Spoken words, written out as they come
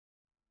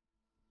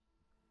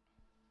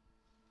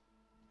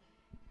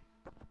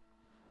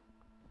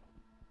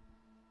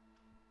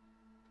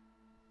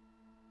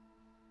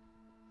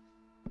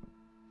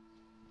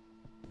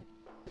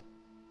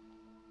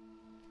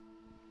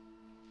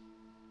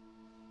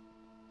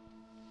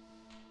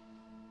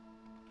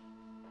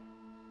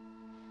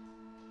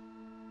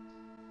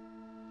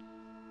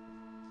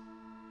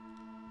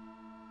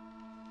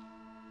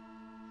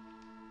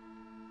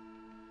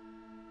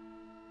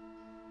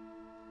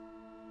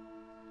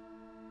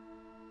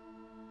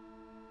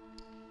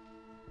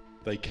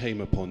They came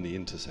upon the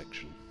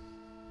intersection.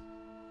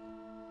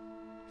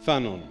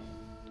 Fanon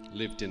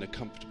lived in a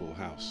comfortable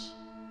house,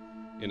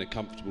 in a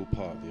comfortable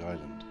part of the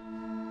island.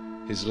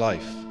 His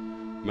life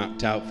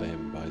mapped out for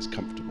him by his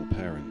comfortable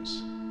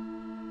parents.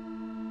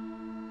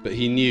 But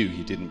he knew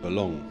he didn't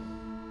belong.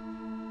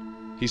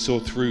 He saw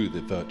through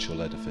the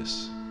virtual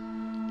edifice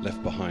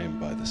left behind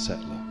by the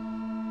settler.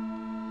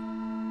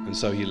 And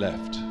so he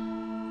left,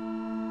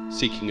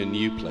 seeking a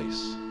new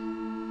place,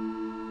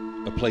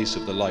 a place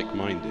of the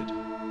like-minded,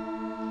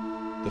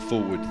 the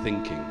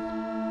forward-thinking,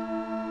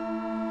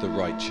 the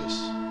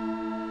righteous.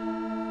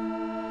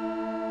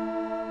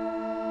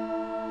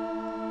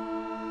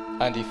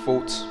 And he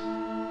fought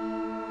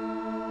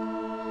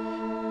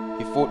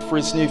for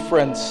his new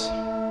friends,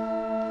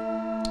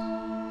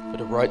 for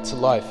the right to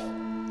life.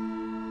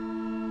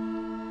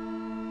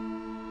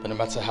 But no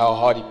matter how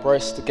hard he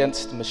pressed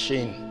against the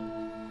machine,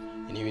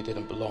 he knew he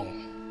didn't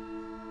belong.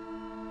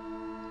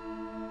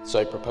 So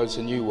he proposed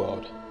a new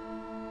world,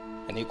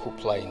 an equal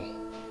plane,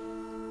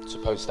 as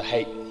opposed to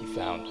hate he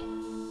found.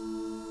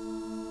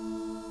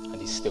 And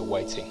he's still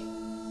waiting.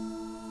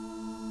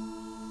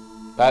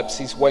 Perhaps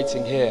he's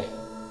waiting here,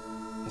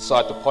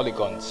 inside the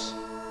polygons,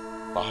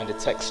 behind the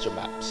texture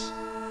maps,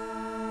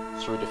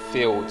 through the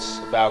fields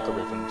of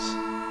algorithms,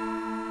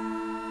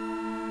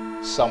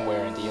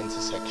 somewhere in the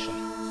intersection.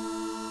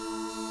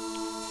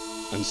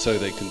 And so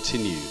they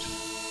continued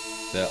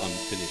their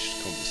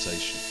unfinished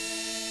conversation.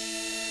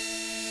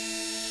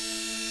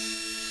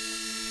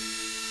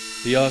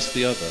 He asked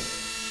the other,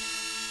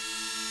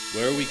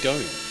 "Where are we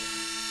going?"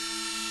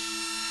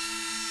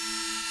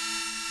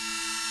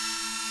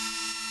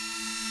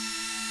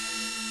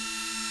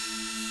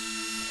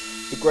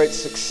 The great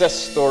success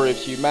story of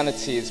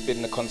humanity has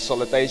been the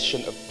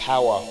consolidation of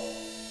power,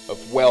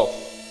 of wealth.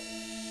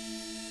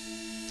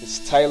 This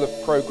tale of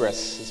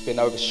progress has been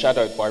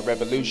overshadowed by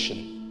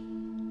revolution,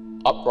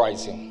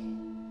 uprising,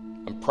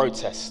 and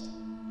protest,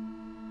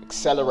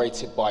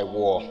 accelerated by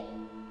war,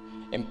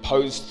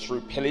 imposed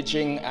through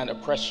pillaging and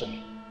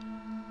oppression.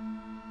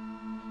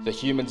 The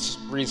human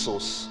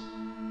resource,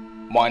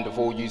 mined of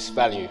all use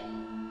value,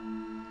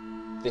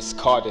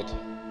 discarded,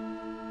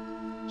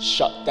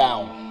 shut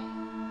down.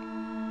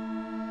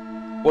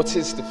 What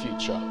is the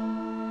future?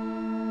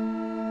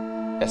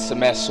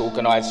 SMS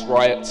organized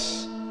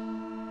riots,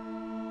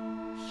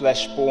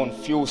 flesh-borne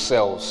fuel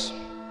cells.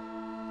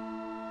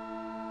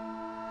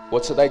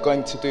 What are they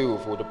going to do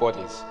with all the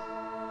bodies?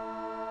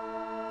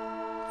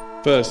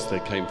 First they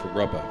came for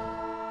rubber,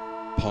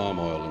 palm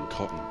oil and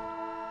cotton,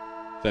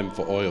 then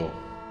for oil.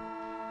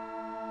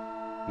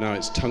 Now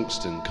it's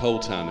tungsten,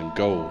 coltan and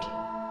gold.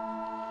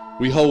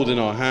 We hold in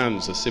our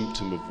hands a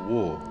symptom of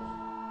war.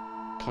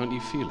 Can't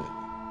you feel it?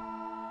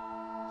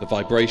 The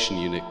vibration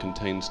unit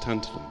contains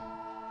tantalum,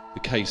 the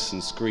case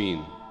and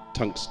screen,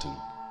 tungsten.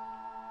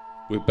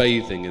 We're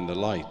bathing in the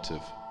light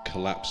of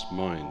collapsed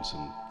minds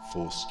and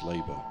forced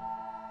labor.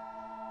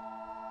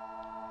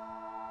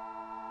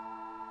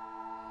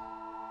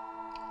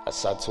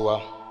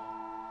 Asatua,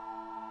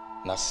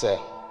 Nase,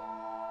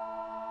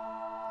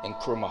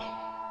 Nkrumah,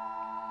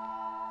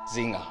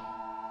 Zinga,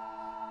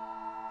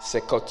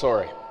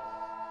 Sekotore,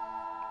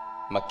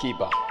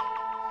 Makiba,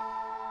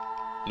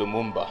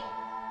 Lumumba.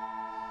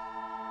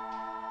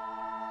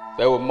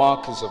 They were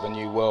markers of a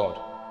new world.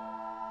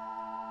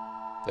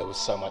 There was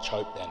so much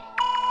hope then.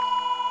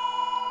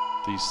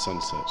 These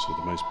sunsets were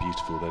the most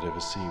beautiful they'd ever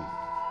seen.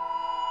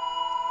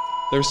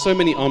 There are so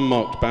many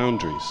unmarked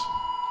boundaries,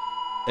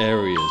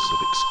 areas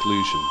of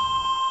exclusion,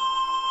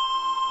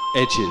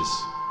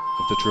 edges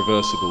of the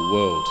traversable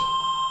world.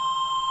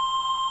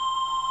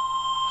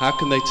 How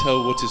can they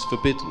tell what is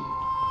forbidden?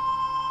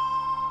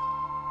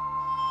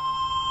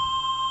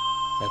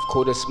 They've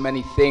called us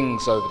many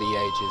things over the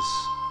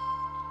ages.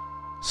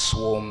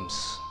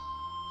 Swarms,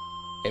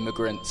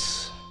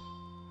 immigrants,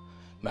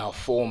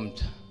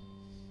 malformed,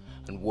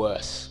 and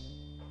worse.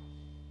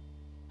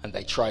 And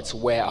they try to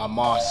wear our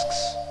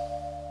masks,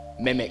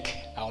 mimic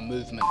our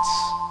movements.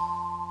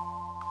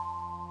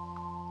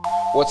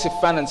 What if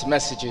Fanon's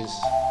messages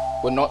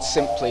were not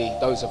simply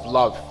those of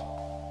love,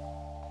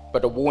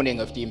 but a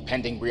warning of the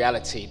impending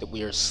reality that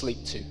we are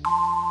asleep to?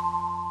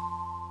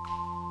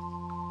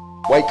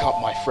 Wake up,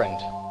 my friend.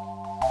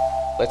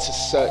 Let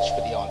us search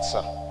for the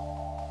answer.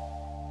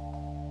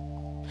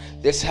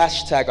 This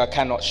hashtag I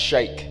cannot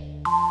shake.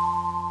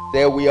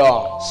 There we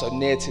are, so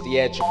near to the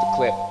edge of the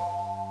cliff.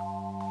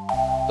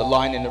 The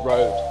line in the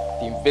road,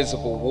 the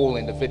invisible wall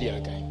in the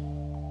video game.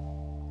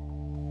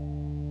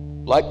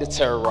 Like the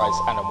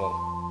terrorized animal,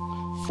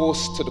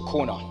 forced to the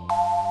corner.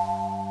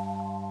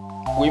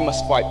 We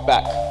must fight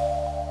back.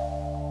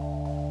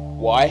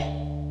 Why?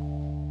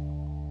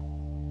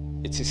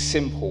 It is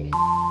simple.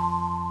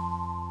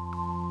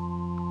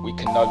 We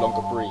can no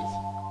longer breathe.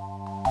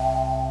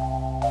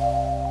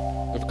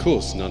 Of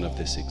course, none of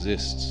this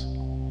exists.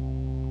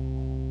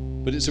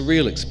 But it's a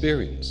real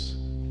experience.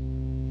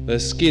 Their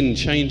skin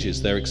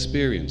changes their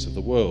experience of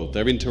the world,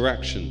 their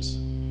interactions,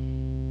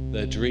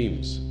 their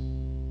dreams,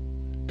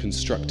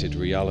 constructed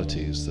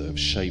realities that have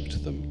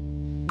shaped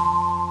them.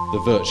 the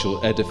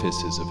virtual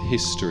edifices of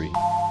history,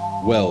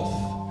 wealth,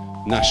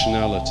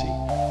 nationality,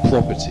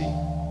 property,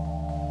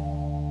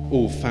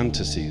 all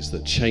fantasies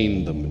that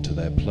chain them to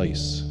their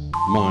place,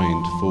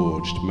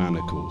 mind-forged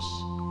manacles.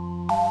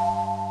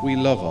 We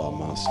love our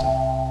master,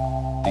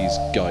 these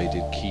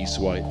guided key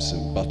swipes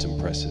and button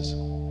presses,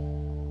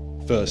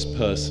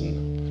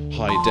 first-person,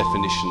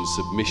 high-definition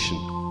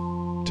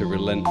submission to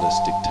relentless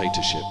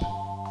dictatorship,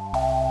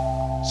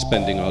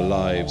 spending our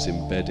lives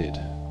embedded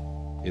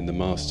in the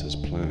master's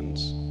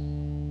plans.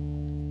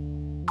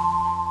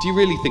 Do you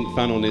really think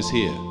Fanon is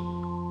here?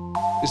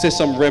 Is there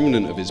some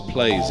remnant of his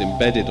plays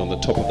embedded on the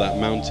top of that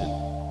mountain,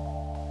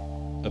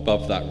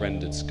 above that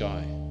rendered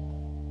sky?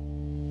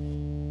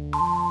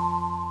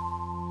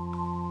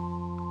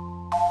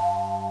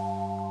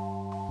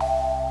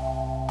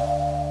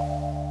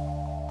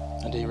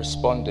 And he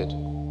responded,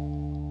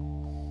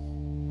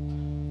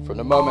 "From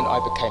the moment I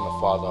became a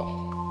father,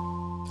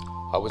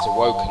 I was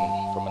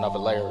awoken from another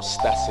layer of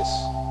stasis.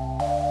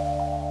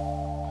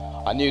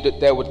 I knew that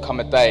there would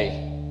come a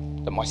day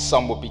that my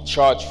son would be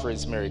charged for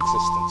his mere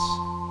existence.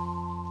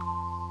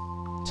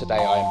 Today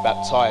I am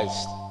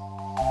baptized,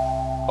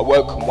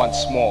 awoken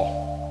once more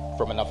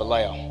from another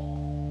layer.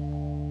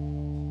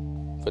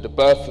 For the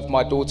birth of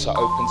my daughter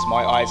opens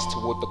my eyes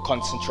toward the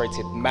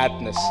concentrated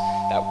madness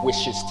that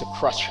wishes to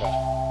crush her.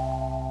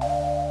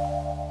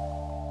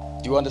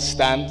 Do you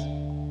understand?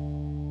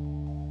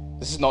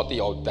 This is not the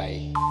old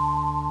day.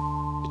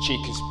 The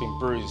cheek has been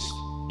bruised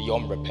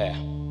beyond repair.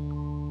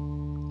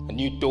 A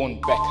new dawn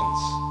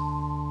beckons.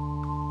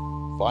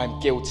 If I am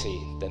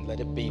guilty, then let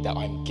it be that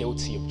I am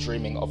guilty of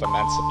dreaming of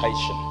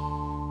emancipation.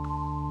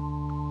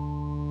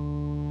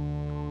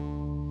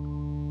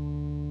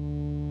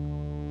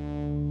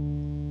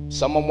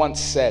 Someone once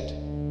said,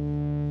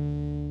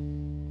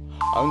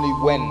 only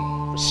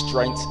when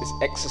restraint is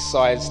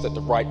exercised at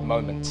the right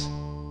moment,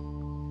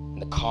 in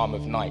the calm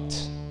of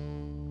night,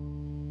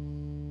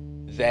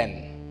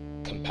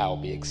 then can power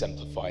be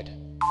exemplified."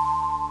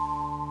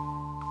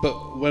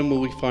 But when will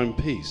we find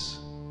peace?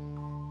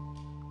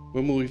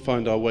 When will we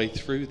find our way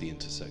through the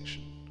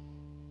intersection?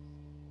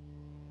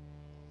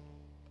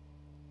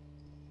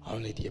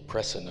 Only the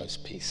oppressor knows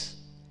peace,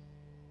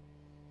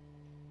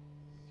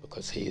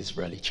 because he is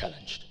rarely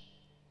challenged.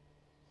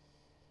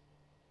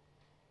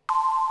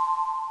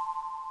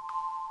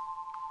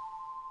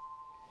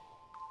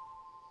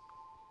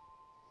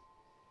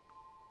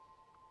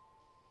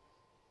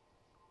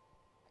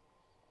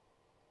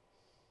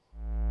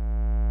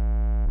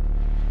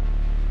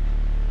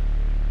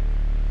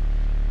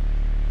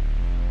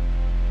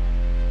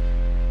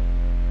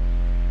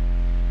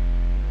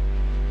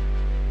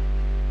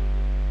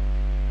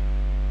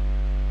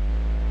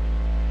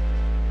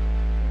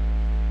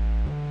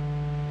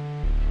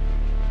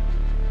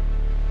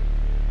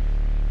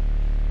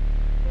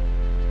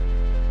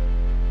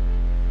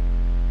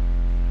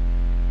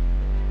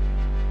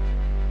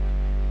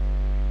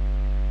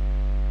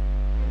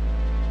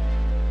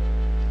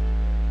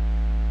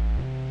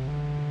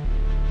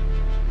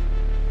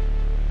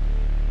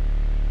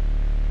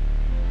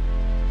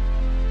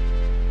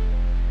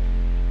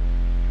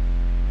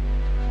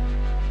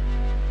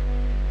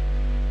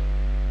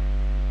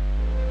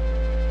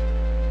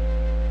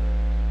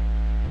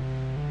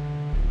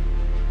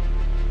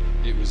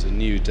 It was a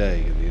new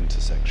day in the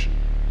intersection.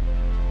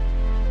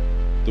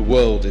 The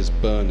world is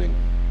burning.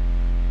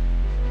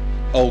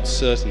 Old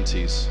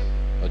certainties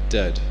are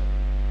dead.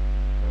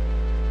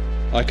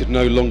 I could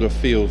no longer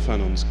feel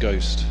Fanon's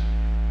ghost,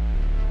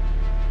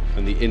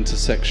 and the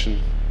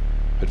intersection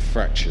had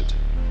fractured.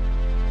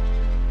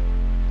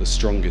 The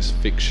strongest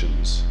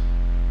fictions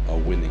are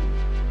winning.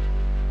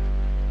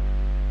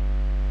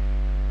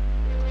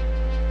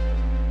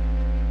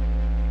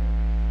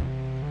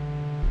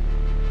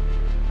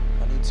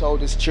 He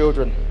told his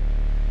children,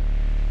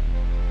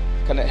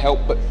 "Can it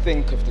help but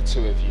think of the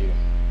two of you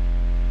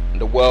and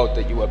the world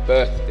that you were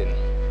birthed in?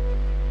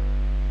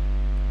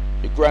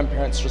 Your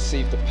grandparents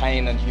received the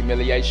pain and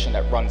humiliation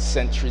that runs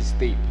centuries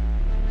deep.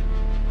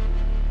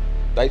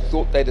 They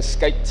thought they'd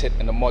escaped it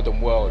in a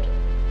modern world.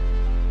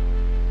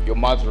 Your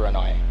mother and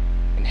I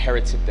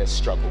inherited their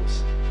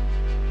struggles.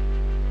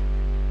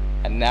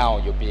 And now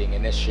you're being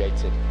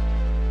initiated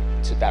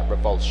into that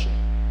revulsion."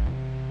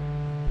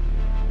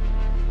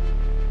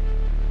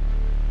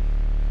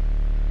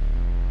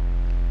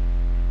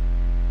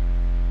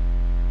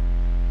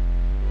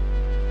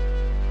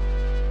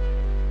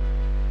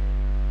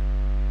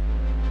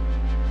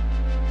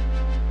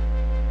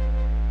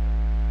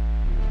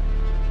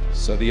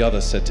 So the other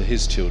said to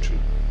his children,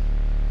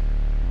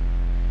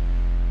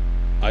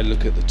 "I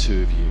look at the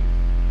two of you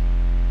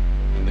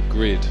and the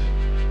grid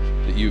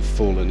that you've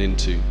fallen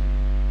into,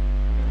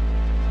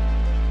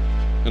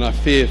 and I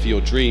fear for your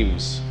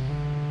dreams.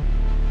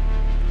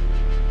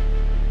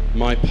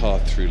 My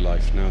path through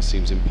life now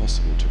seems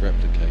impossible to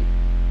replicate.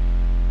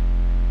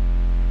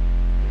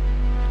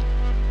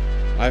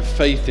 I have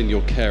faith in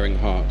your caring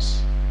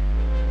hearts,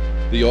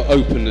 that your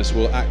openness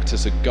will act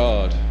as a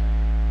guard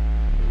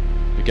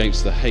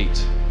against the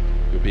hate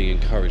you're being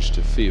encouraged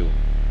to feel.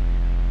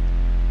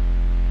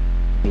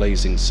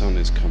 blazing sun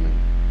is coming.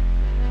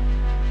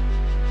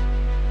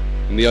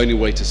 And the only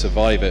way to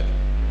survive it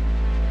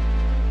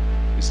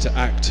is to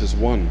act as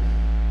one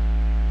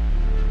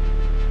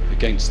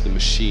against the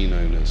machine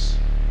owners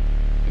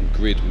and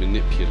grid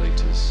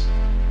manipulators.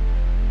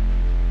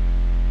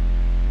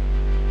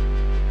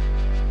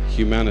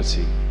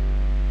 Humanity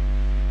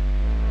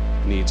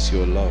needs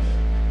your love.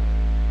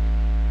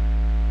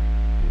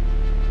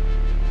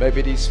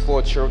 Maybe these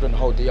 4 children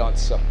hold the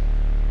answer.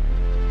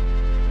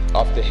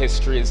 After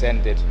history has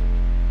ended,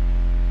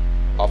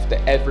 after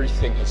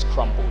everything has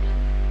crumbled,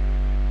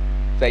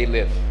 they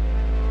live,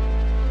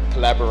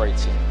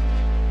 collaborating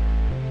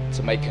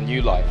to make a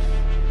new life,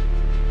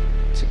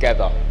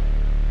 together,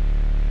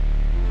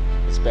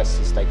 as best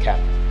as they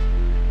can.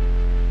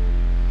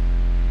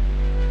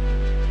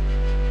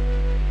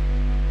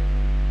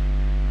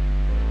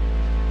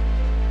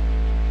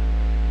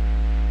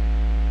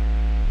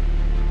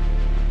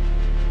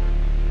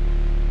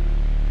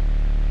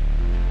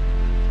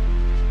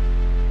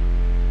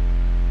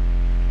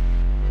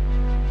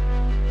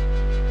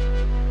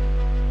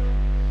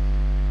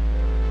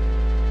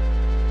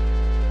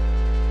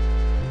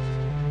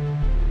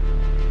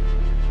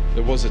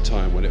 There was a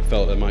time when it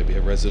felt there might be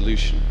a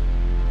resolution,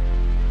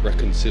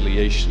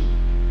 reconciliation,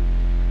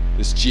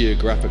 this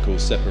geographical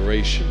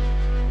separation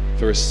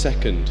for a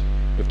second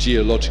of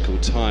geological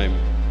time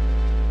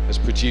has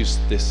produced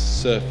this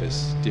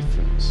surface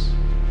difference.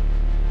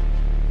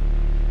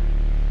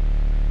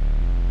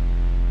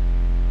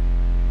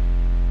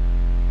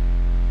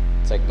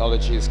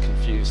 Technology has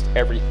confused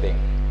everything.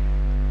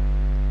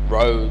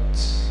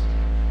 Roads,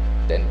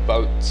 then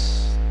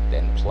boats,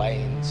 then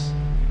planes.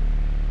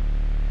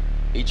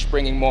 Each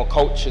bringing more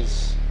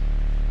cultures,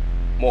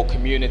 more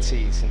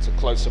communities into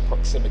closer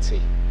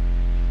proximity.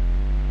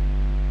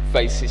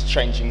 Faces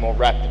changing more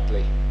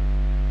rapidly.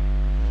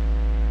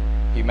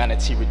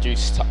 Humanity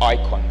reduced to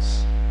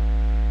icons,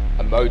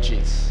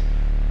 emojis,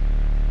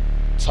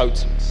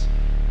 totems.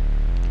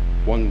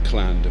 One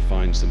clan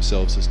defines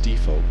themselves as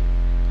default.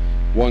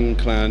 One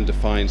clan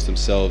defines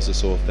themselves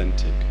as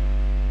authentic.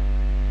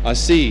 I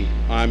see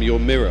I am your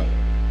mirror,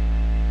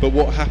 but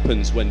what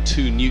happens when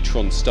 2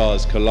 neutron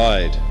stars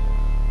collide?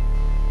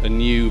 A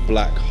new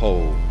black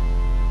hole,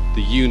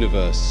 the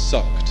universe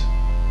sucked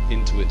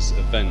into its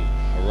event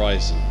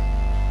horizon.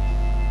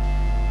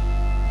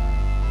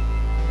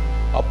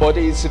 Our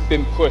bodies have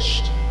been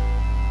pushed,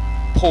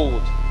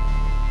 pulled,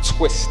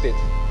 twisted,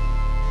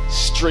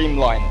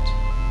 streamlined,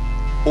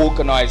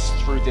 organized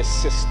through this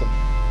system.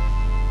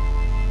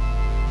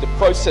 The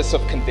process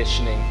of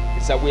conditioning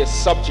is that we are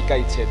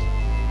subjugated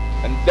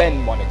and then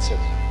monitored.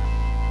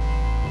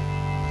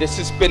 This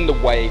has been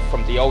the way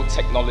from the old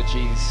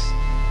technologies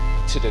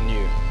to the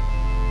new.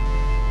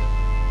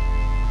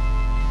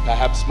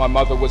 Perhaps my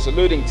mother was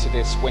alluding to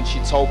this when she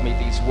told me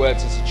these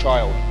words as a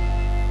child.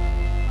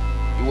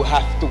 You will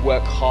have to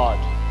work hard.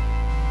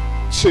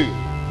 2,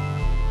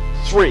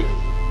 3,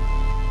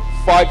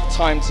 5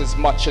 times as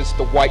much as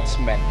the white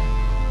men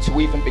to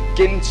even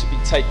begin to be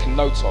taken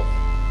note of.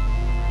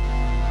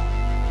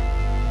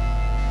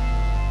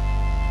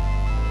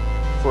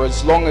 For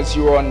as long as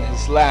you are on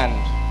his land,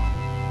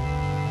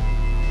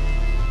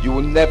 you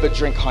will never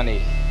drink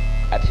honey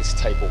at his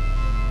table.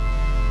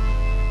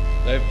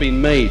 They have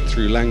been made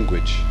through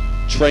language,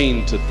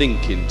 trained to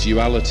think in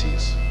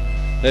dualities.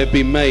 They have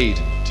been made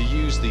to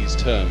use these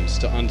terms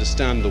to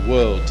understand the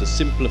world, to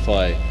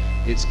simplify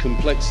its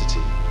complexity.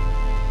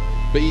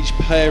 But each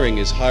pairing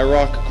is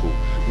hierarchical.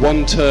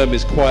 One term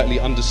is quietly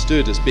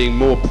understood as being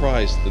more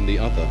prized than the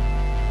other.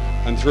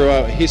 And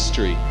throughout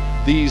history,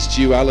 these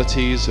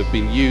dualities have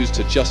been used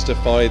to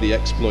justify the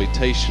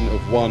exploitation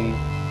of one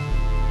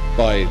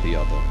by the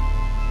other.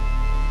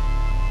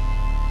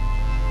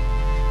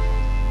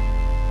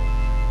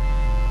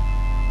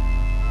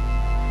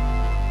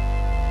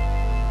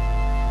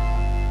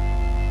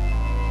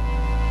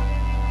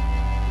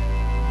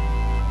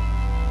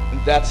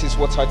 That is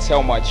what I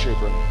tell my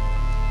children,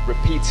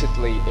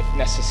 repeatedly if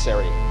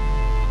necessary.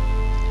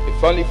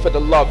 If only for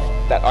the love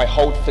that I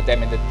hold for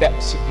them in the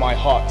depths of my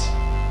heart.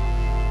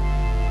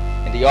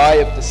 In the eye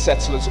of the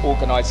settlers'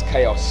 organized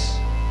chaos,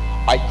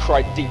 I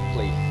cry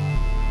deeply,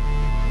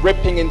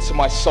 ripping into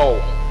my soul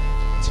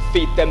to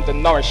feed them the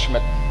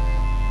nourishment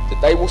that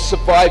they will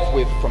survive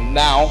with from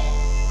now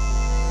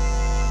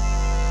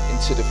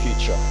into the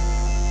future.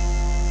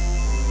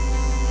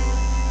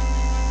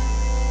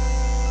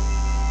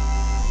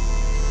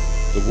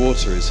 The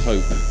water is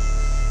hope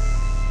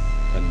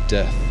and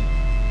death.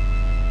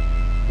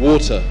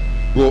 Water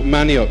brought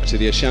manioc to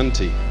the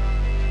Ashanti,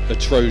 a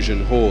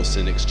Trojan horse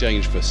in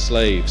exchange for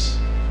slaves.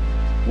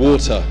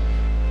 Water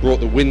brought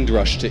the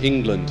Windrush to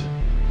England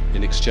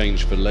in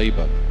exchange for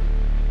labour.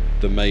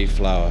 The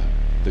Mayflower,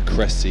 the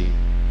Cressy,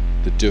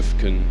 the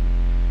Dufcan,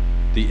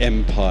 the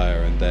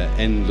Empire and their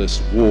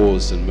endless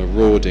wars and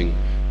marauding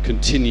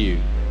continue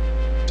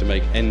to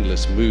make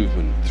endless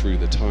movement through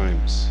the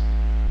times.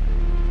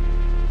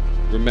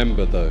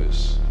 Remember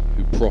those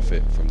who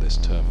profit from this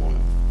turmoil.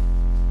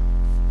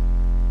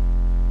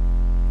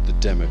 The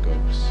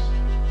demagogues,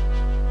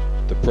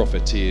 the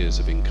profiteers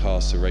of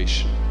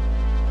incarceration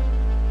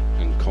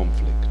and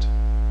conflict.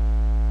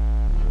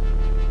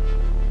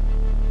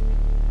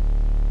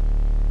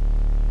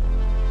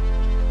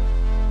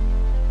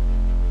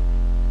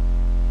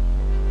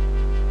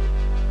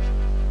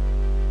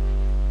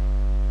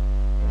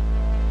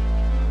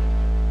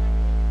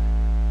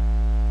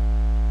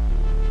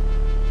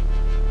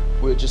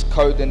 We're just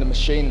code in the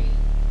machine.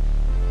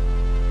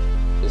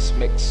 This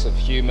mix of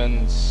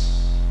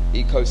humans,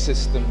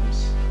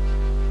 ecosystems,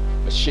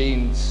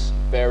 machines,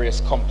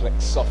 various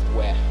complex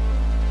software.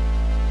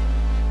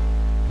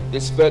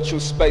 This virtual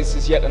space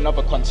is yet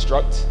another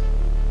construct.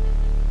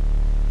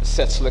 The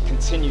settler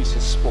continues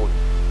his sport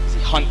as he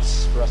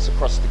hunts for us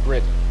across the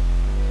grid.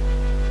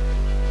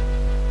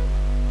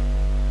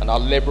 And our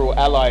liberal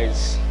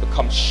allies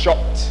become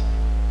shocked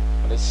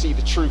when they see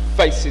the true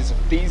faces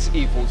of these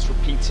evils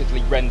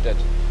repeatedly rendered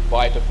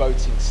by the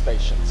voting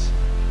stations.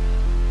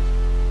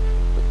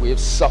 But we have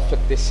suffered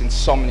this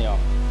insomnia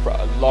for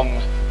a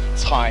long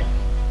time.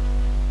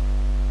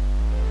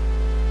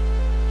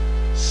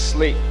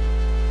 Sleep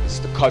is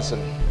the cousin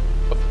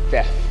of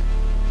death.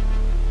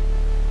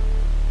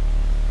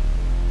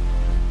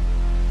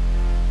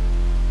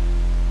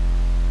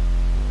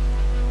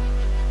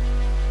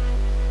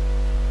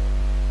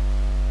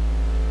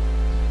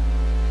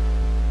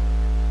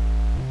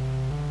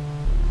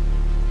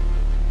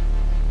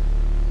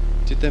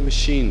 Did their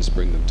machines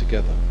bring them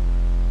together?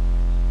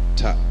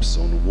 Taps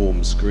on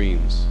warm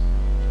screens,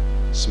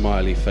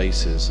 smiley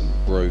faces and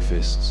bro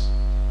fists.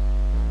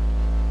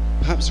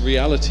 Perhaps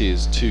reality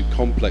is too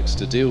complex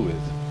to deal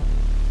with,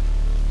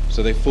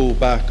 so they fall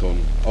back on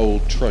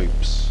old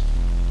tropes,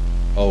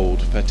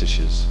 old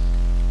fetishes.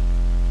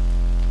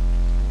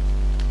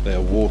 They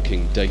are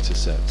walking data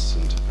sets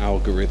and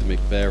algorithmic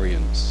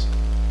variants.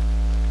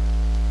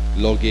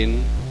 Log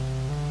in,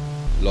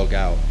 log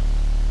out.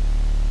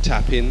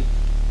 Tap in,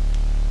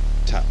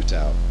 tapped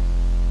out.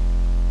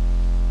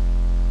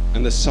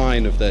 And the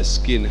sign of their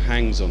skin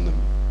hangs on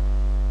them,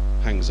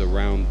 hangs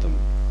around them,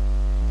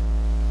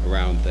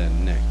 around their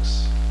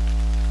necks.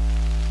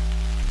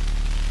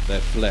 Their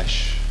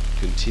flesh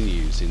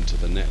continues into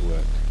the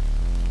network,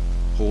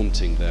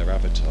 haunting their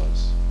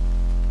avatars.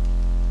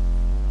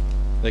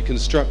 They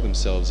construct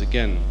themselves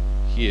again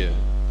here,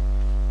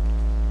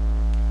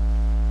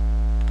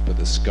 but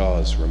the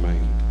scars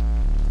remain.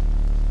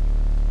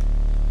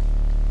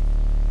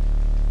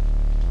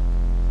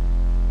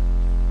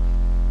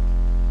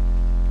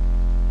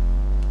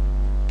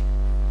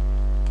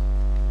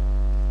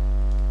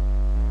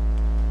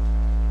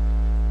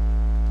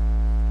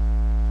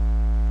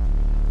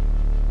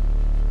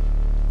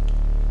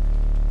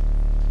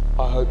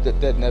 I hope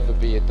that there'd never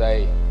be a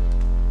day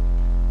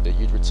that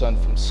you'd return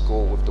from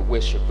school with the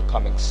wish of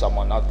becoming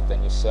someone other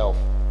than yourself,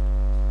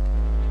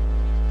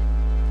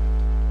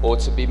 or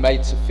to be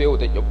made to feel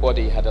that your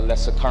body had a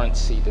lesser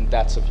currency than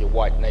that of your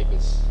white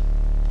neighbors.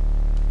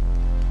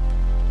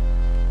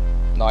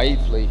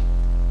 Naively,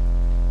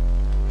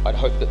 I'd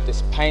hope that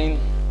this pain,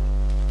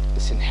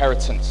 this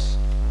inheritance,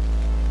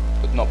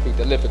 would not be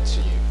delivered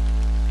to you,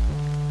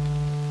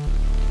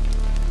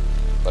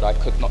 but I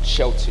could not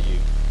shelter you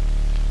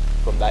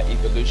from that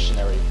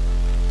evolutionary,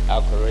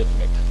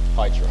 algorithmic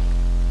hydra.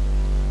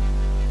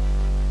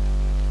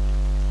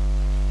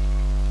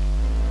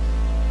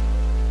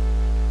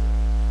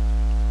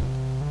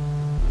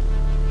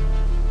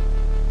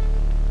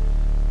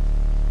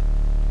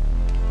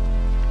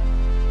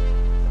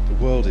 The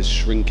world is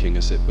shrinking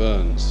as it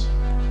burns.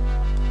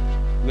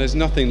 And there's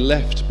nothing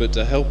left but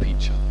to help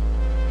each other.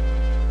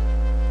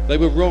 They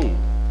were wrong.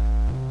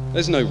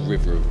 There's no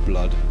river of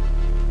blood.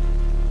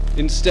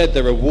 Instead,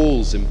 there are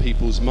walls in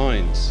people's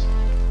minds,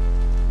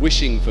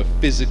 wishing for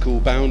physical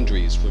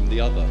boundaries from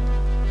the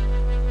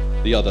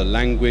other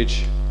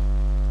language,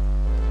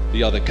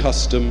 the other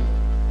custom,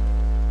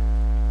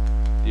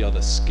 the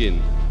other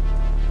skin,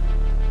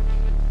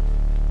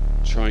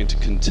 trying to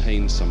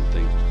contain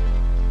something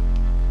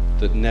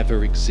that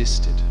never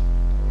existed.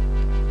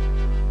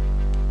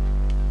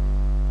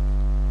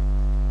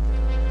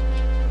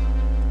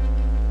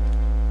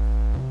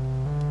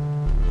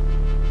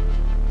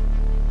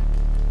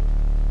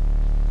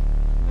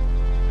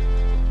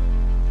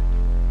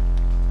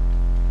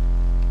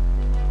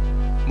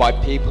 My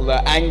people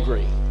are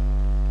angry.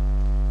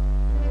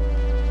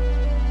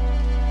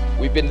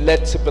 We've been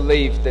led to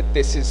believe that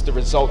this is the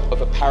result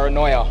of a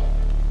paranoia,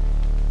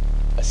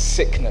 a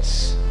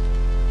sickness.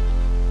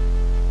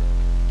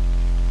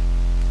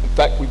 In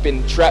fact, we've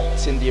been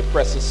trapped in the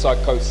oppressor's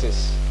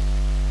psychosis.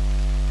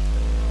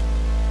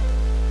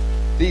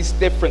 These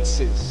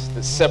differences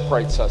that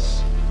separate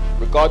us,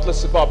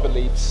 regardless of our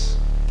beliefs,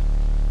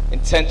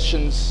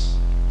 intentions,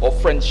 or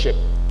friendship.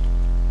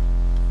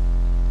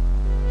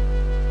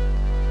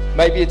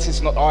 Maybe it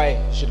is not I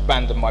should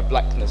abandon my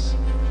blackness,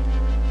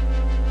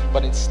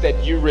 but instead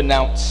you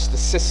renounce the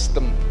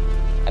system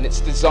and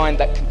its design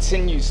that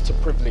continues to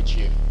privilege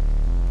you.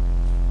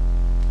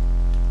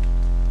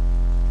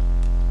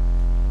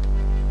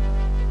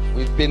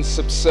 We've been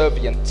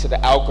subservient to the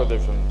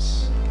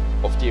algorithms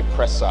of the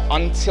oppressor.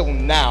 Until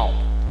now,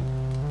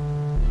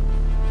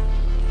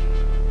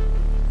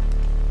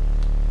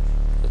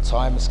 the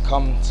time has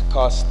come to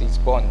cast these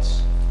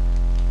bonds.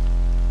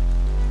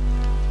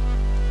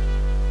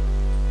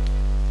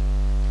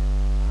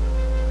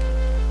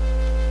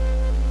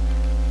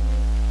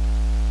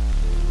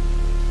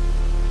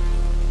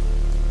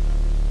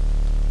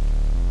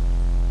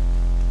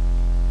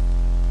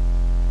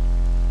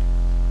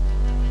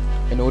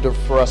 In order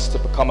for us to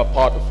become a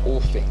part of all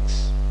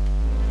things,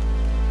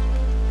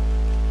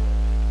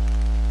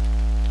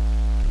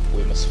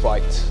 we must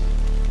fight.